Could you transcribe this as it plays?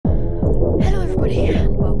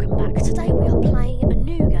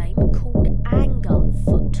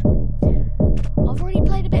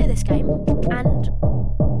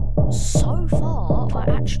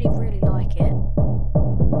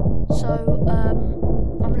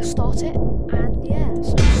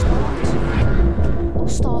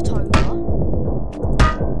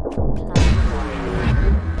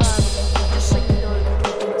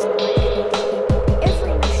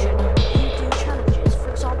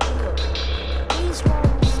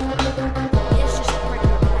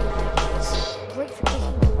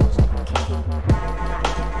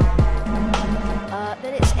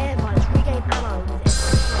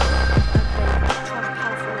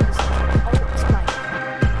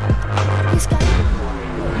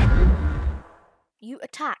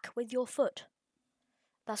attack with your foot.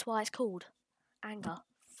 That's why it's called anger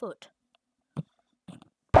foot.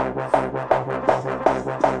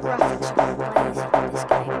 Graphics are amazing in this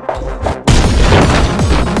game.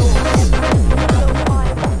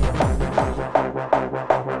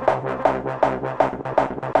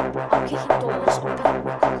 I'm kicking doors on people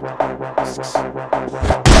with masks.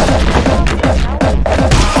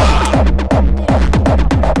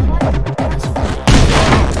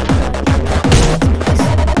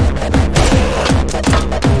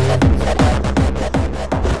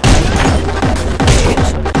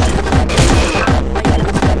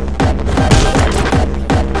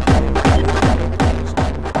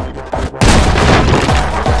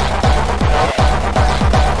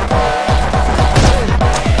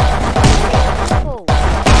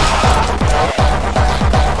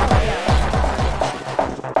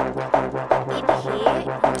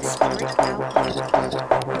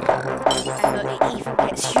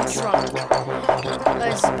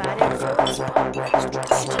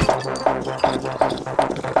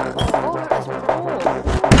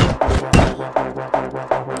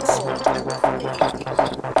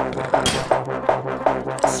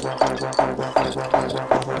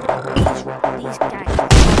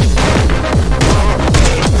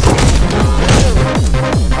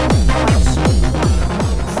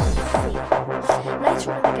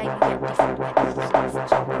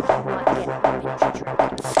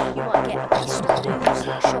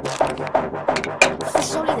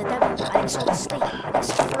 Steam, and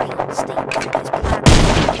it's free on Steam. It's planned.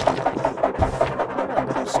 Oh no, it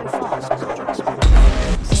goes so fast.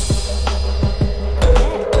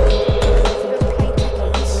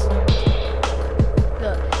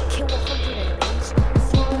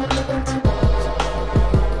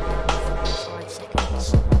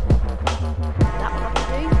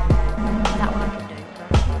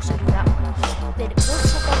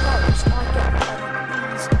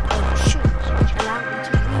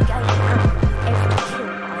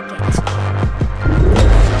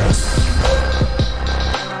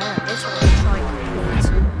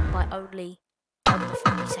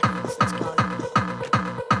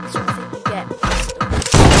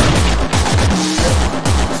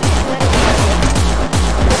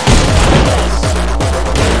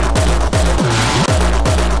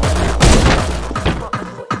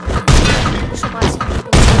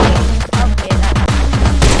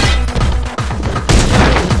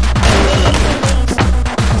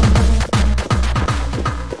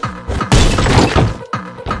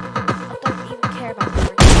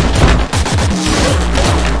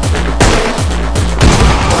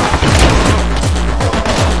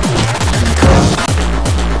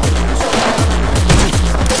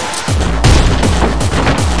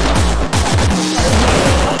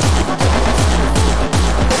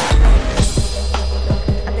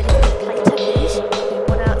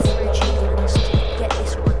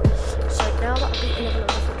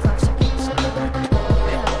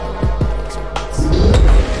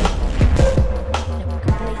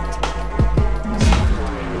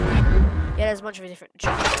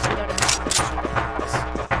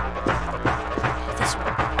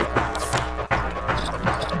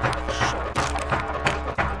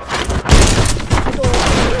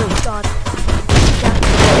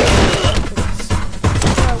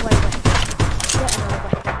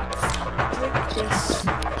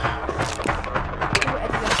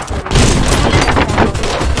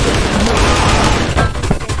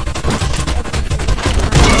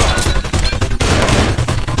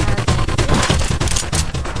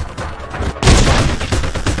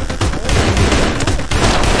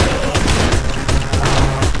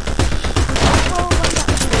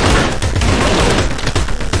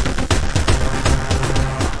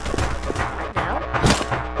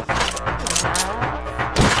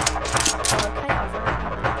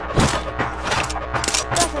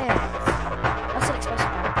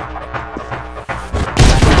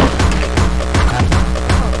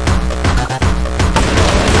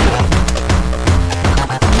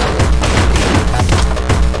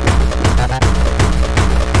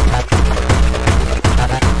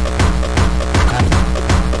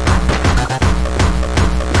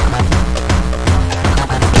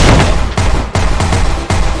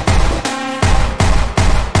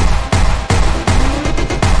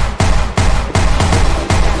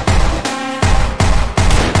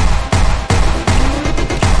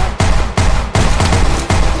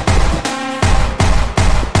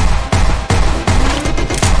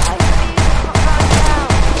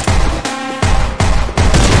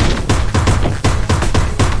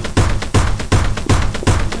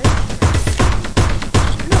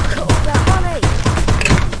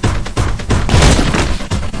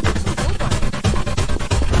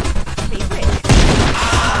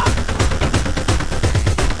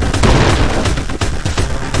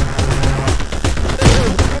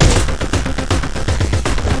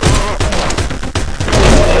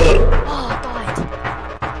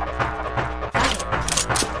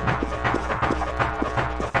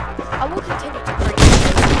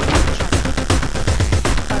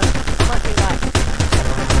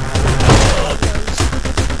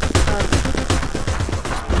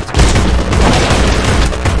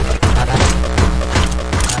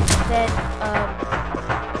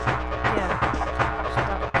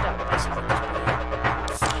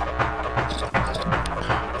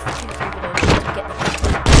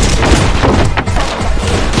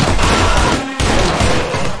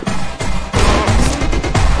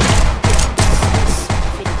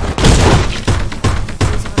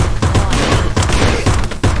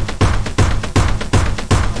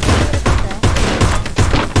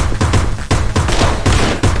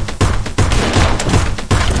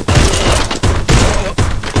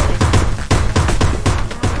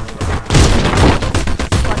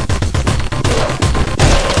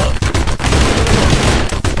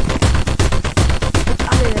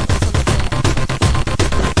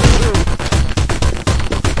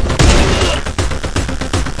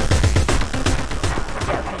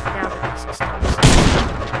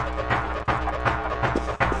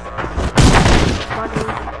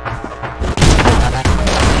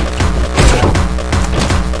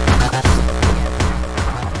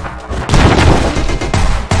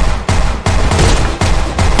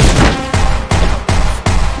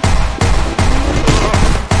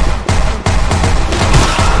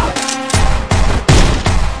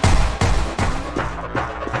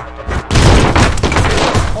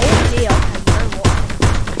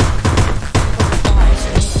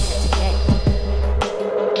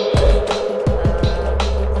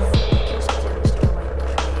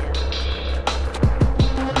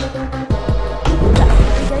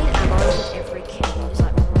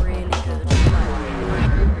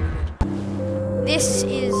 This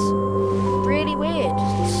is really weird,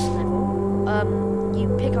 this level. You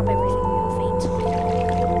pick up everything with your feet.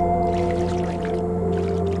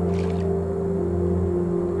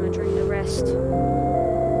 Can I drink the rest? I don't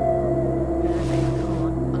think I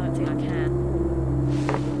can't. I don't think I can.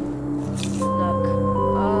 Look.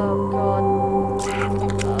 Oh god.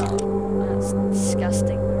 That's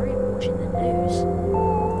disgusting. We're even watching the news.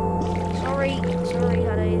 Sorry,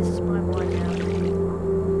 honey, this is my wine now.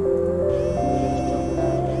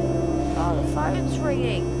 Oh, the phone's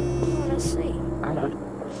ringing. Oh, let's see.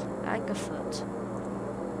 Angerfoot.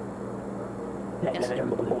 Yes,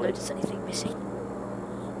 notice anything missing?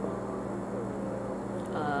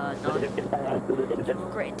 No. You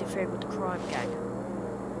regret interfering with the crime gang.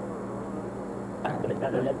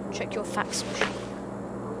 Check your fax machine.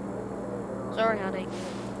 Sorry, honey.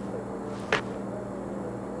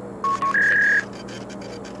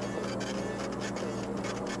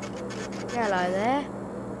 Hello there.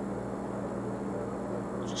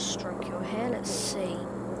 I'll just stroke your hair. Let's see.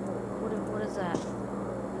 What is that?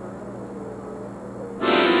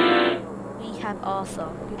 We have Arthur.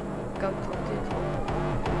 Good call.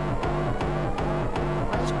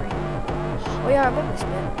 That's green. Oh yeah, I remember this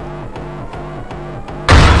bit.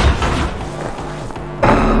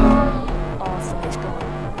 Arthur is gone.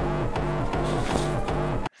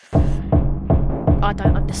 I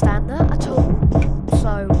don't understand that at all.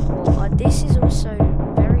 So, this is also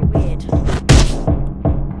very weird.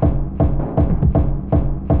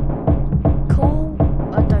 Cool?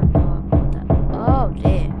 I don't know about that. Oh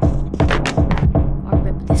dear. I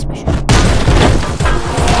remember this mission.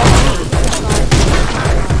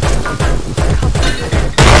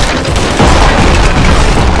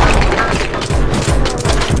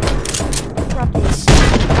 Grab this.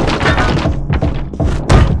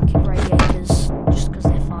 Keep radiators, just because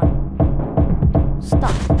they're fun.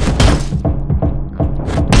 Stuff.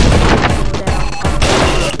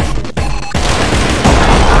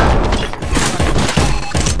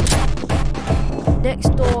 Next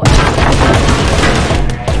door. I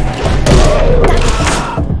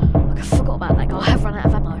forgot about that guy. I have run out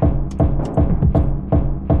of ammo.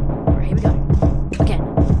 Alright, here we go. Again.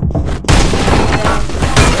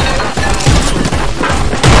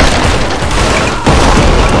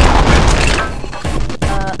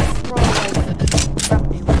 Throw away weapon. Grab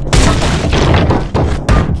new weapon.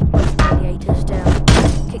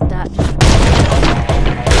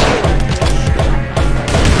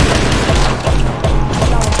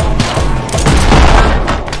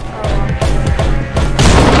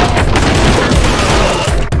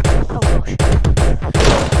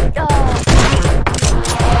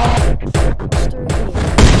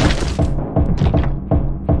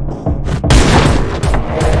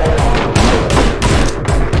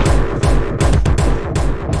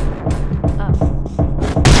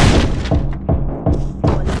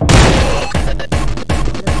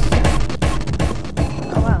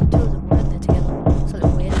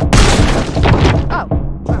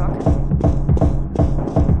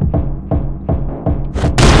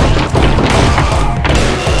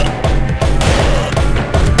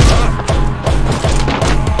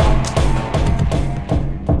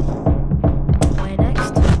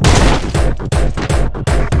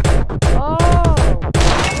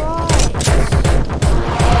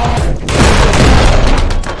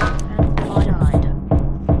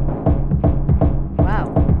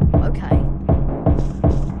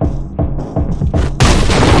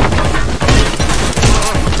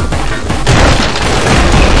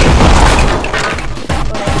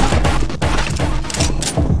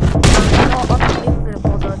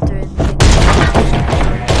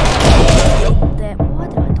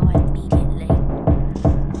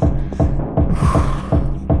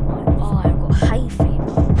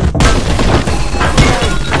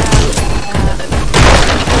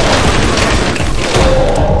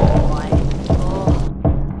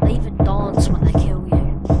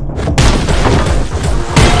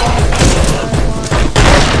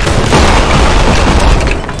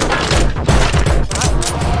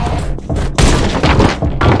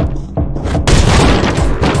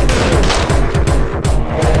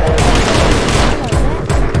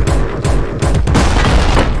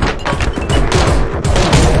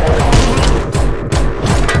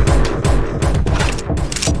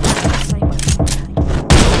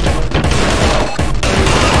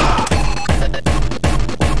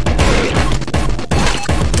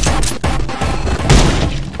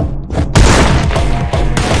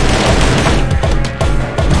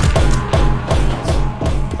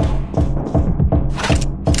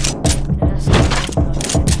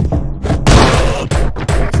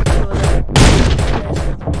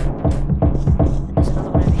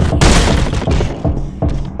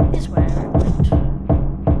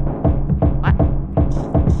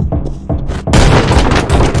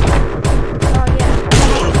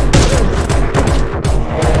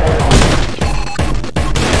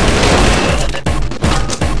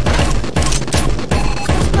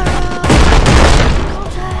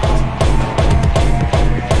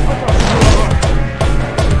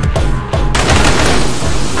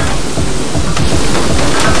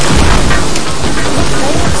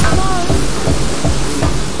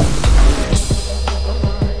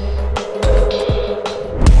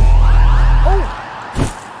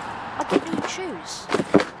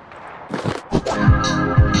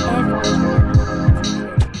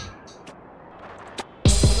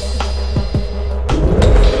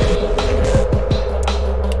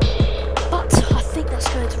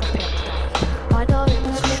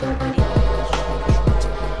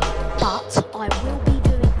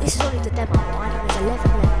 a demo, right? And there's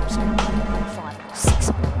 11 levels, so 5, 6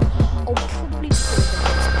 of them.